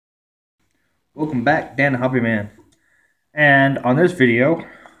Welcome back, Dan the Hobby Man. And on this video, I'm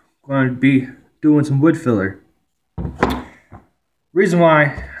going to be doing some wood filler. Reason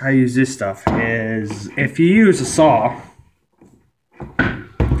why I use this stuff is if you use a saw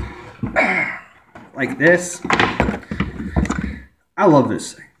like this, I love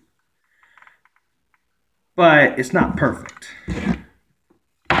this thing, but it's not perfect.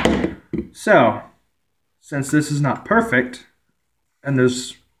 So, since this is not perfect, and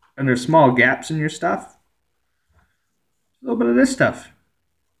there's small gaps in your stuff, a little bit of this stuff,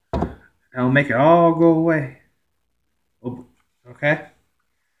 that'll make it all go away. Okay?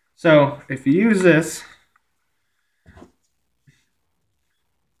 So, if you use this,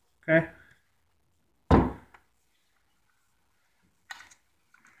 okay?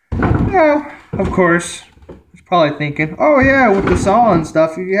 Now, of course, you're probably thinking, oh yeah, with the saw and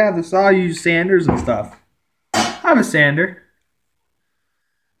stuff, you have the saw, you use sanders and stuff. I have a sander,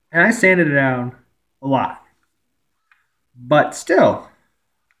 and I sanded it down a lot. But still,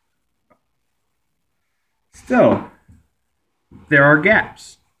 there are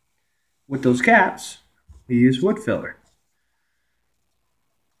gaps. With those gaps, we use wood filler.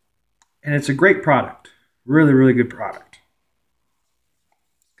 And it's a great product. Really, really good product.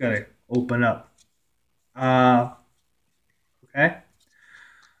 Gotta open up. Okay.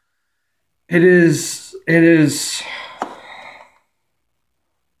 It is.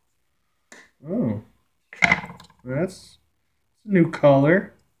 Oh, that's a new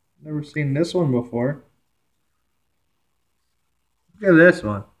color. Never seen this one before. Look at this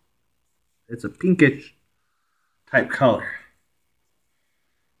one. It's a pinkish type color.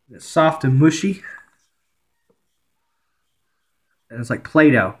 It's soft and mushy. And it's like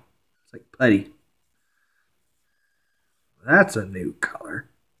Play-Doh. It's like putty. That's a new color.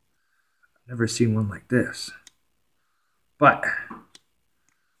 I've never seen one like this. But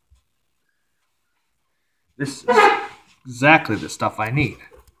this is exactly the stuff I need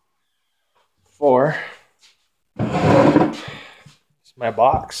for my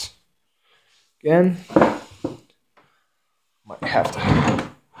box. Again, might have to.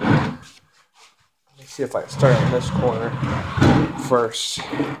 Let me see if I start on this corner first.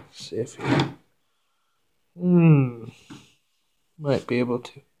 See if might be able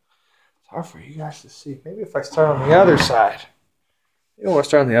to. It's hard for you guys to see. Maybe if I start on the other side. You don't want to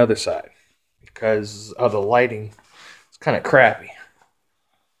start on the other side because of the lighting. It's kind of crappy.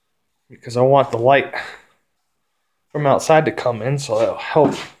 Because I want the light from outside to come in, so that'll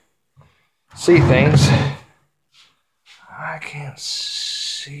help see things. I can't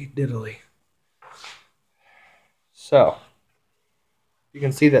see diddly. So, you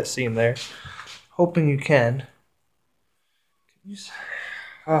can see that seam there. Hoping you can.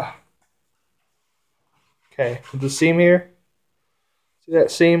 Okay, the seam here. See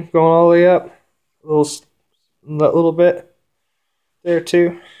that seam going all the way up? That little bit there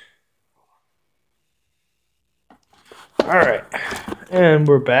too. Alright, and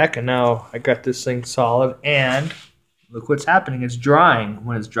we're back, and now I got this thing solid, and look what's happening. It's drying.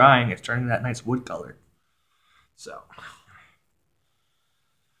 When it's drying, it's turning that nice wood color. So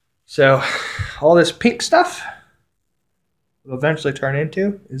all this pink stuff will eventually turn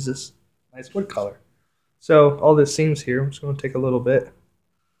into is this nice wood color. So all this seams here, I'm just going to take a little bit,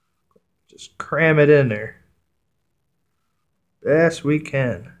 just cram it in there best we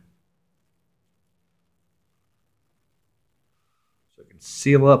can. So I can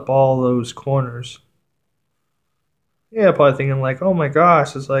seal up all those corners. Yeah, probably thinking like, oh my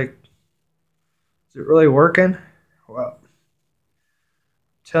gosh, it's like, is it really working? Well, I'm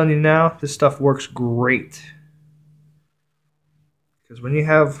telling you now, this stuff works great. Because when you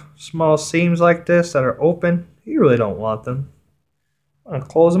have small seams like this that are open, you really don't want them. You want to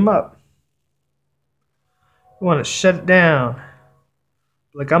close them up. You want to shut it down.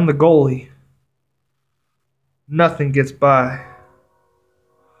 Like I'm the goalie. Nothing gets by.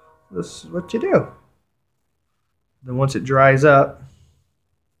 This is what you do. Then once it dries up,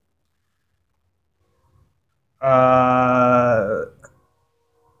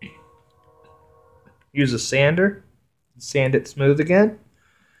 use a sander. Sand it smooth again.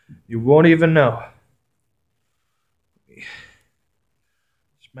 You won't even know.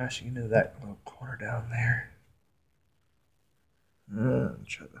 Smashing into that little corner down there.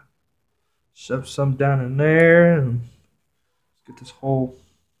 Try to shove some down in there and get this whole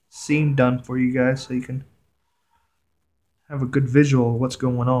seam done for you guys so you can have a good visual of what's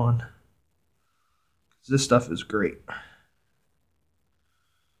going on. This stuff is great.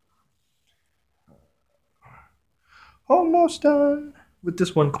 Almost done with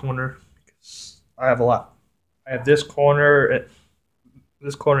this one corner. I have a lot. I have this corner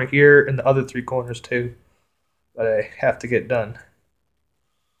this corner here and the other 3 corners too that I have to get done.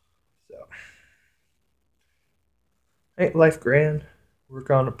 So, ain't life grand? Work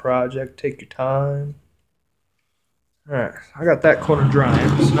on a project, take your time. Alright, I got that corner drying,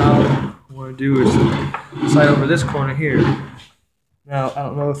 so now what I want to do is slide over this corner here. Now, I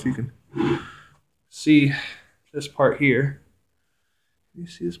don't know if you can see this part here. Can you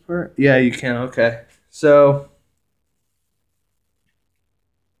see this part? Yeah, you can, okay. So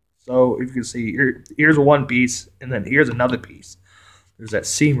if you can see, here's one piece, and then here's another piece. There's that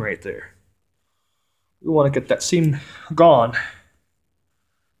seam right there. We want to get that seam gone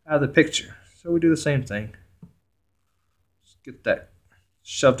out of the picture. So we do the same thing. Just get that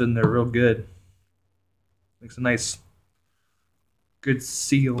shoved in there real good. Makes a nice, good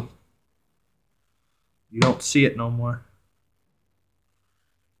seal. You don't see it no more.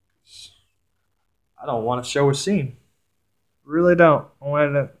 I don't want to show a seam. Really don't. I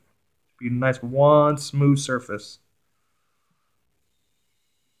want it to be a nice, one smooth surface.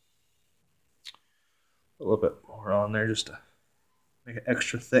 A little bit more on there just to make it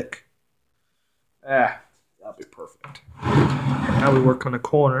extra thick. That'll be perfect. Now we work on the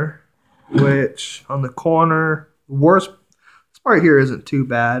corner, which on the corner, this part here isn't too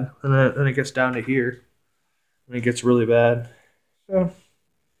bad. And then it gets down to here, and it gets really bad. So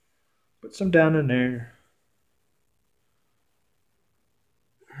put some down in there.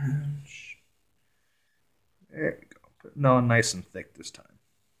 There you go. Put it on nice and thick this time.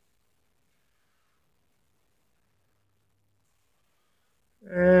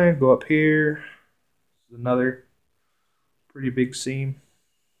 And go up here. This is another pretty big seam.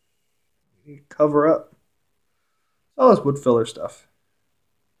 You cover up. All this wood filler stuff.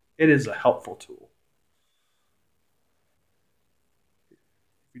 It is a helpful tool.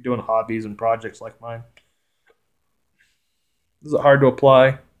 If you're doing hobbies and projects like mine. This is hard to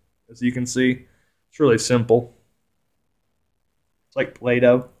apply, as you can see. It's really simple. It's like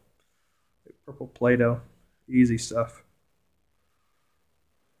Play-Doh. Purple Play-Doh. Easy stuff.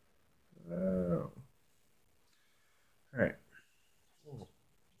 Oh. Alright.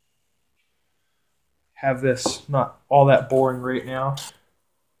 Have this not all that boring right now.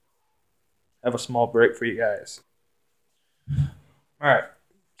 Have a small break for you guys. Alright.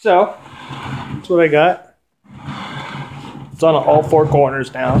 So, that's what I got. It's on all 4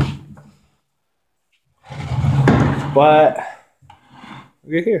 corners now. But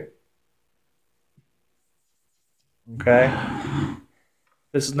look at here. Okay.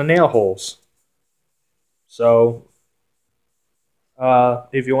 This is the nail holes. So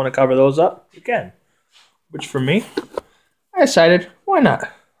if you want to cover those up, you can. Which for me, I decided, why not?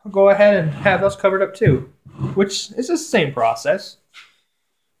 I'll go ahead and have those covered up too. Which is the same process.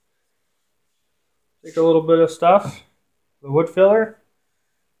 Take a little bit of stuff, the wood filler,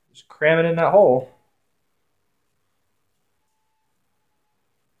 just cram it in that hole.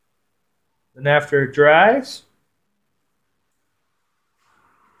 Then after it dries,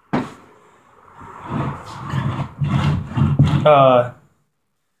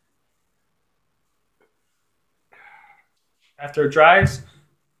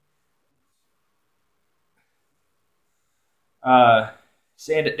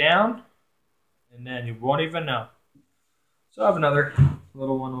 sand it down, and then you won't even know. So I have another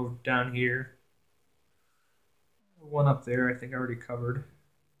little one over down here. One up there I think I already covered.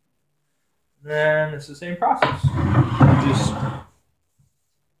 Then it's the same process. You just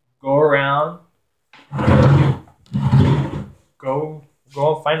go around, go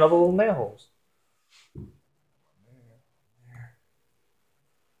and find all the little nail holes. And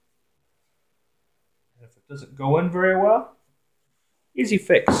if it doesn't go in very well, easy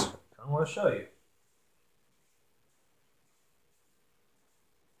fix. I want to show you.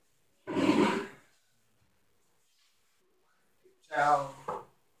 Ciao.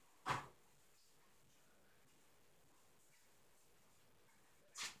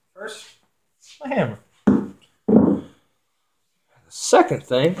 First, my hammer. The second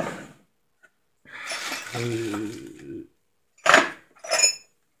thing is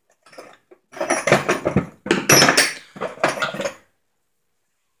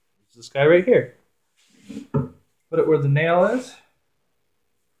this guy right here. Put it where the nail is.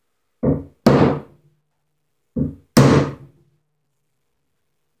 That's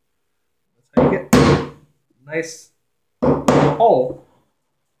how you get a nice hole.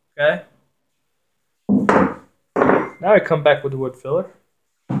 Okay. Now I come back with the wood filler.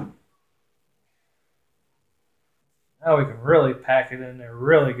 Now we can really pack it in there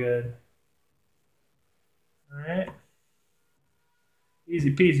really good. Alright.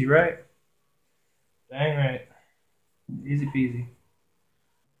 Easy peasy, right? Dang right. Easy peasy.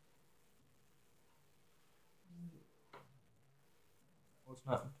 Well, it's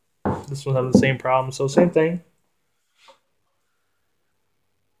not. This one has the same problem, so same thing.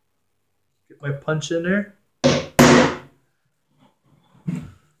 Get my punch in there.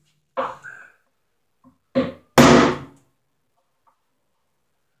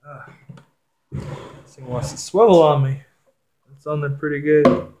 This thing wants to swivel on me. It's on there pretty good.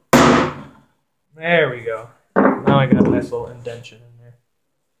 There we go. Now I got a nice little indentation in there.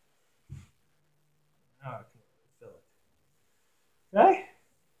 Now I can fill it. Okay?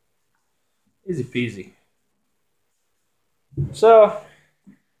 Easy peasy. So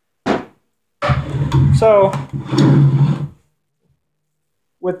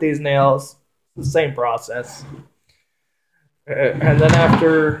with these nails, the same process. And then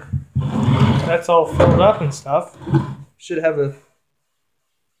after that's all filled up and stuff, should have a.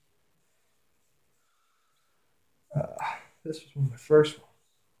 This was one of my first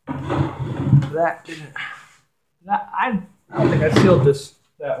ones. That didn't. I don't think I sealed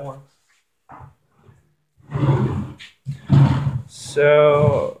that one.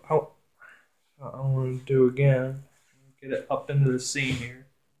 So I'm going to do again. Get it up into the seam here.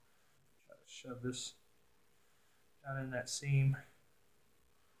 Try to shove this down in that seam.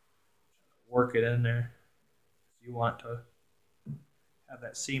 Work it in there. You want to have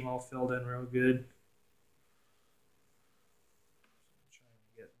that seam all filled in real good. I'm trying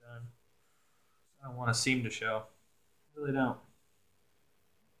to get done. I don't want a seam to show. I really don't.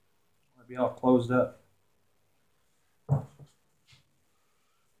 I want to be all closed up.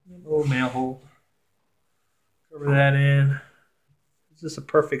 Little nail hole. Cover that in. Is this a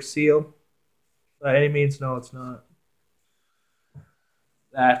perfect seal? By any means, no, it's not.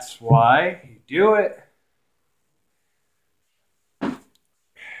 That's why you do it. Alright,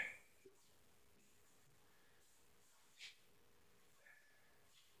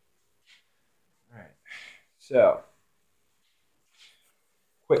 so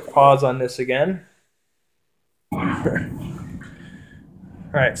quick pause on this again.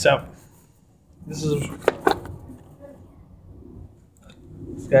 Alright, so this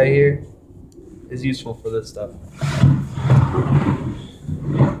guy here is useful for this stuff.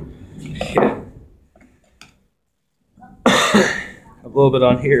 Yeah. A little bit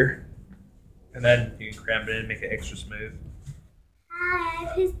on here, and then you can cram it in and make it extra smooth. Hi,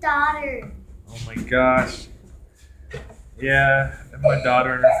 I'm his daughter. Oh my gosh. Yeah, and my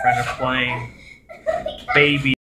daughter and her friend are playing baby.